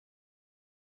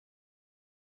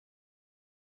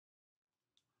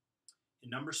in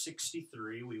number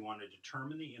 63, we want to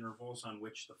determine the intervals on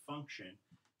which the function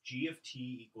g of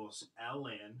t equals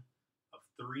ln of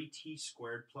 3t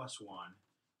squared plus 1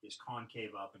 is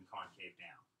concave up and concave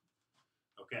down.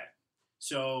 Okay,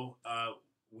 so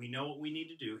we know what we need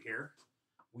to do here.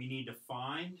 We need to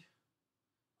find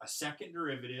a second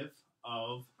derivative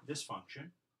of this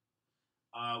function.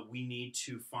 We need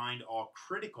to find all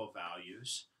critical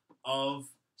values of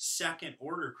second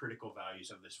order critical values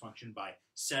of this function by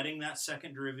setting that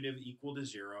second derivative equal to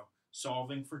 0,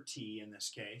 solving for t in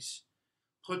this case,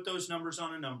 put those numbers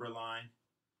on a number line,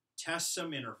 test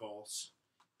some intervals,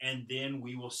 and then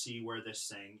we will see where this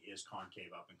thing is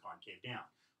concave up and concave down.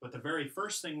 But the very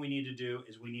first thing we need to do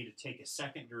is we need to take a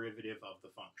second derivative of the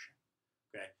function.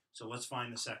 Okay, so let's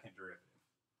find the second derivative.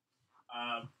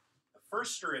 The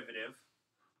first derivative,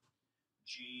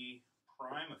 g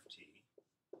prime of t,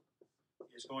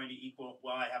 is going to equal,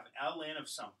 well, I have ln of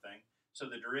something, so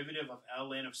the derivative of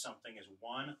ln of something is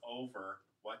 1 over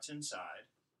what's inside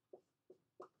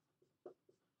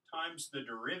times the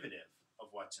derivative of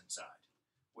what's inside,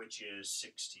 which is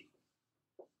 6t.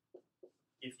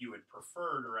 If you would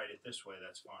prefer to write it this way,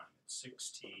 that's fine. It's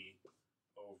 6t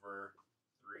over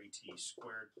 3t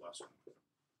squared plus 1.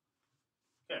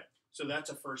 Okay, so that's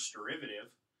a first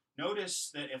derivative.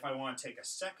 Notice that if I want to take a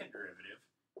second derivative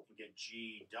and get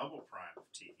g double prime of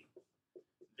t,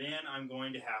 then I'm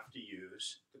going to have to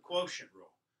use the quotient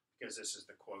rule, because this is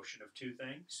the quotient of two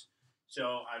things.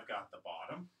 So I've got the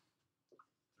bottom,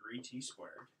 3t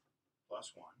squared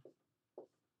plus 1,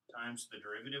 times the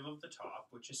derivative of the top,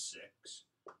 which is 6,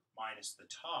 minus the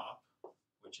top,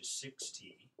 which is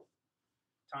 6t,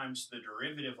 times the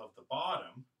derivative of the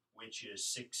bottom, which is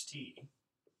 6t,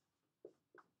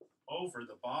 over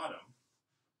the bottom,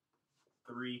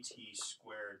 3t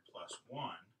squared plus 1,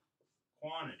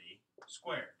 quantity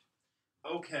squared.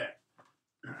 Okay,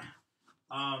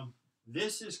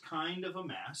 this is kind of a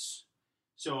mess,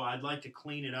 so I'd like to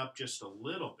clean it up just a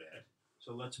little bit.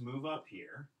 So let's move up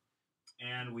here,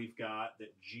 and we've got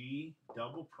that g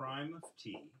double prime of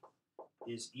t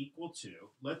is equal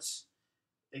to, let's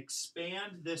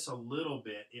expand this a little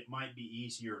bit, it might be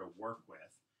easier to work with.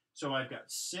 So I've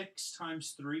got 6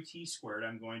 times 3t squared,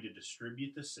 I'm going to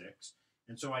distribute the 6,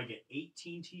 and so I get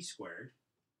 18t squared,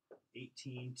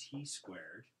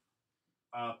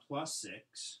 plus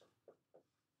 6,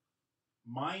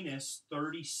 minus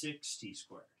 36t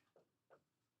squared,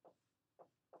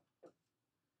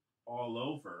 all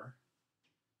over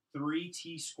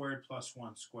 3t squared plus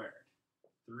 1 squared.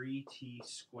 3t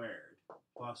squared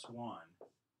plus 1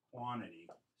 quantity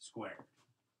squared.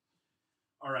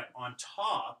 All right, on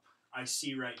top, I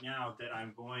see right now that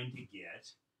I'm going to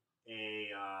get a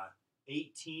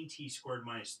 18t squared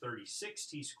minus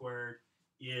 36t squared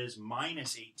is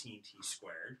minus 18t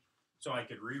squared. So I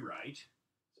could rewrite.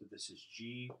 So this is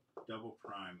g double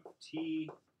prime of t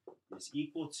is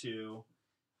equal to,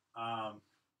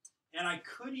 and I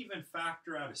could even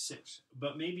factor out a 6,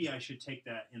 but maybe I should take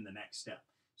that in the next step.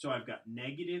 So I've got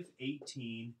negative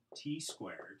 18t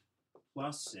squared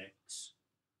plus 6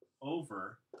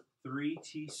 over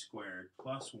 3t squared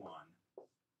plus 1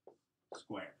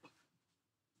 squared.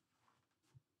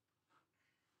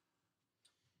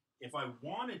 If I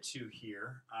wanted to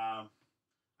here,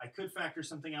 I could factor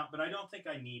something out, but I don't think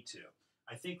I need to.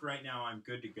 I think right now I'm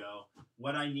good to go.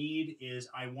 What I need is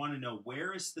I want to know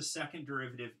where is the second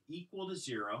derivative equal to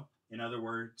 0. In other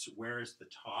words, where is the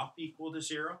top equal to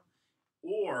 0?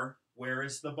 Or where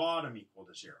is the bottom equal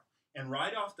to 0? And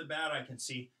right off the bat, I can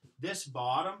see this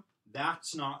bottom,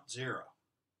 that's not 0,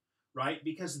 right?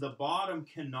 Because the bottom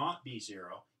cannot be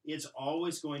 0. It's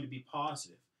always going to be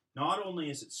positive. Not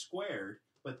only is it squared,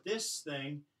 but this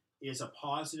thing is a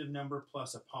positive number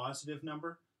plus a positive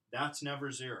number. That's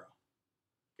never 0,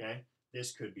 okay?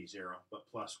 This could be 0, but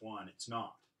plus 1, it's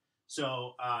not.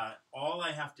 So all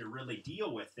I have to really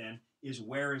deal with then is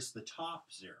where is the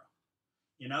top 0?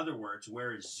 In other words,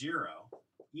 where is 0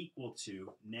 equal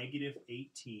to negative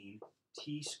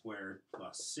 18t squared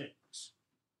plus 6?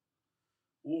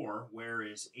 Or where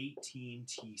is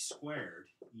 18t squared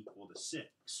equal to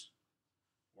 6?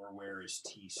 Or where is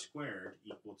t squared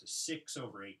equal to 6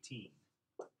 over 18?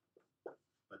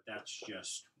 But that's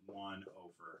just 1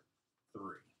 over 3.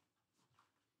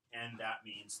 And that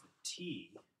means that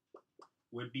t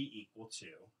would be equal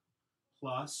to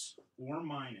plus or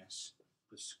minus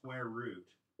the square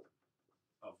root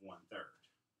of 1/3.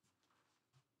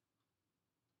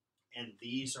 And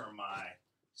these are my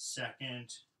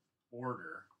second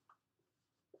order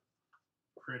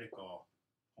critical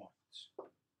points,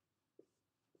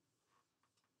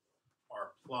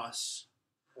 are plus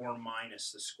or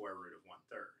minus the square root of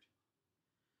 1/3.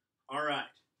 All right,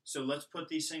 so let's put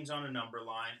these things on a number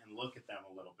line and look at them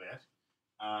a little bit.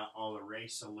 I'll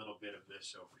erase a little bit of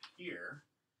this over here.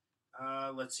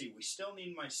 Let's see, we still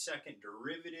need my second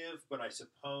derivative, but I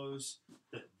suppose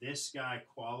that this guy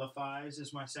qualifies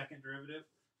as my second derivative.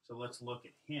 So let's look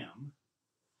at him.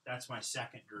 That's my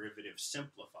second derivative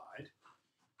simplified.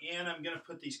 And I'm going to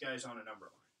put these guys on a number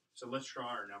line. So let's draw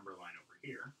our number line over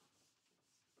here.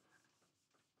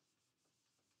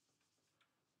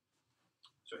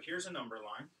 So here's a number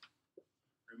line.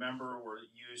 Remember, we're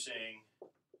using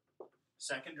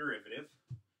second derivative.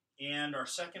 And our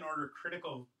second order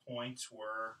critical points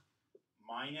were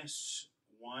minus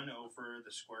 1 over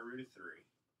the square root of 3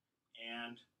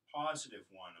 and positive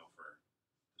 1 over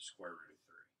the square root of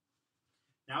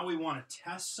 3. Now we want to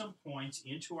test some points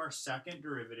into our second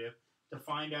derivative to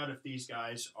find out if these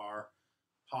guys are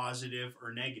positive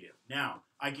or negative. Now,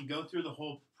 I could go through the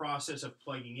whole process of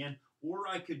plugging in, or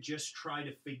I could just try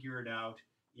to figure it out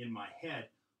in my head.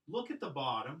 Look at the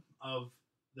bottom of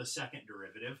the second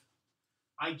derivative.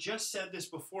 I just said this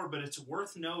before, but it's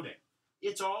worth noting.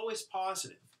 It's always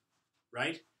positive,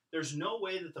 right? There's no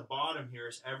way that the bottom here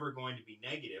is ever going to be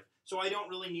negative, so I don't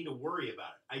really need to worry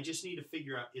about it. I just need to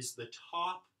figure out, is the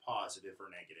top positive or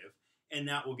negative, and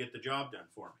that will get the job done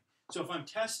for me. So if I'm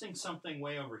testing something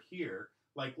way over here,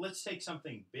 like let's take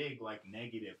something big like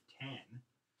negative 10.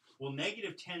 Well,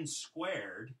 negative 10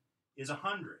 squared is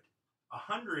 100.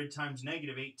 100 times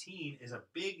negative 18 is a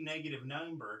big negative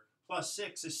number, plus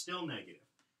 6 is still negative.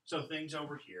 So things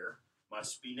over here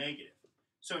must be negative.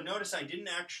 So notice I didn't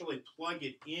actually plug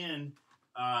it in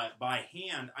by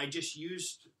hand. I just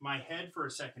used my head for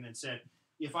a second and said,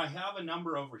 if I have a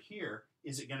number over here,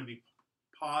 is it going to be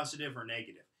positive or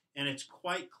negative? And it's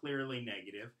quite clearly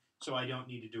negative, so I don't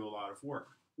need to do a lot of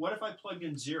work. What if I plug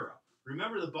in 0?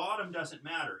 Remember, the bottom doesn't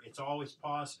matter. It's always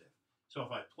positive. So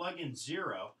if I plug in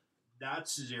 0,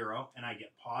 that's 0, and I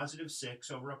get positive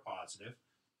 6 over a positive.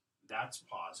 That's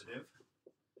positive.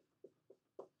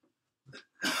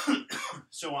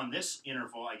 So on this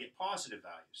interval, I get positive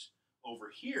values. Over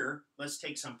here, let's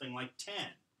take something like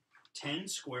 10. 10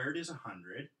 squared is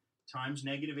 100, times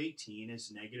negative 18 is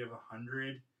negative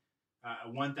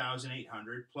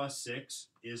 1,800, plus 6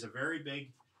 is a very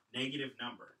big negative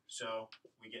number. So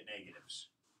we get negatives.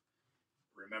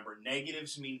 Remember,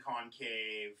 negatives mean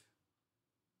concave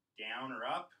down or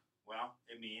up. Well,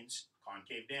 it means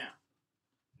concave down.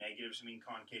 Negatives mean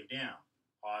concave down.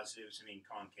 Positives mean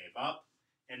concave up.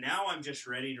 And now I'm just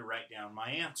ready to write down my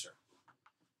answer.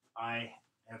 I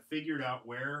have figured out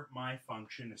where my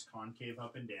function is concave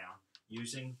up and down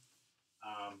using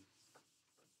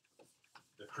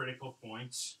the critical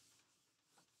points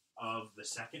of the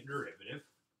second derivative.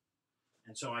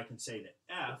 And so I can say that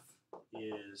f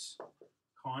is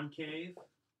concave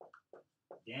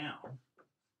down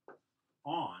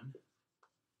on,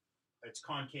 it's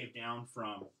concave down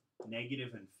from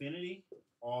negative infinity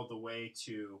all the way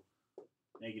to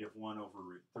negative 1 over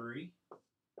root 3,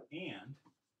 and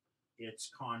it's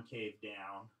concave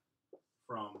down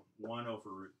from 1 over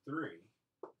root 3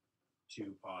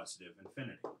 to positive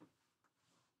infinity.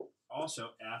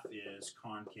 Also, f is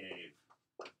concave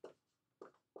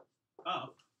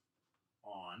up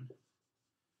on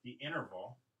the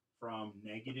interval from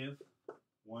negative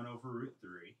 1 over root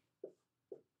 3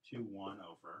 to 1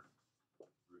 over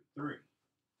root 3.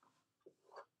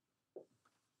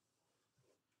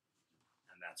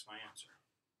 And that's my answer.